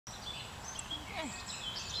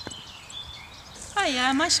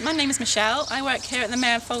Hi, my name is Michelle. I work here at the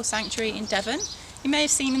Mare Foal Sanctuary in Devon. You may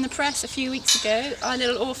have seen in the press a few weeks ago our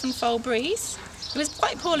little orphan foal Breeze. He was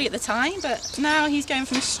quite poorly at the time, but now he's going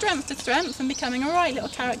from strength to strength and becoming a right little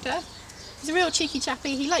character. He's a real cheeky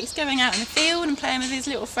chappy. He likes going out in the field and playing with his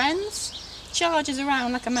little friends. Charges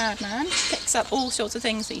around like a madman, picks up all sorts of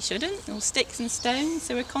things that he shouldn't, all sticks and stones,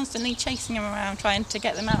 so we're constantly chasing him around trying to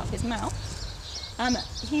get them out of his mouth. At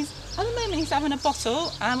the moment he's having a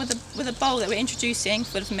bottle with a bowl that we're introducing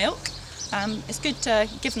full of milk. It's good to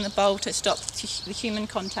give him the bowl to stop the human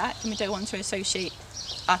contact, and we don't want to associate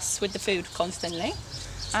us with the food constantly.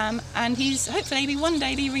 And he's hopefully one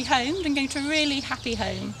day be rehomed and go to a really happy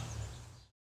home.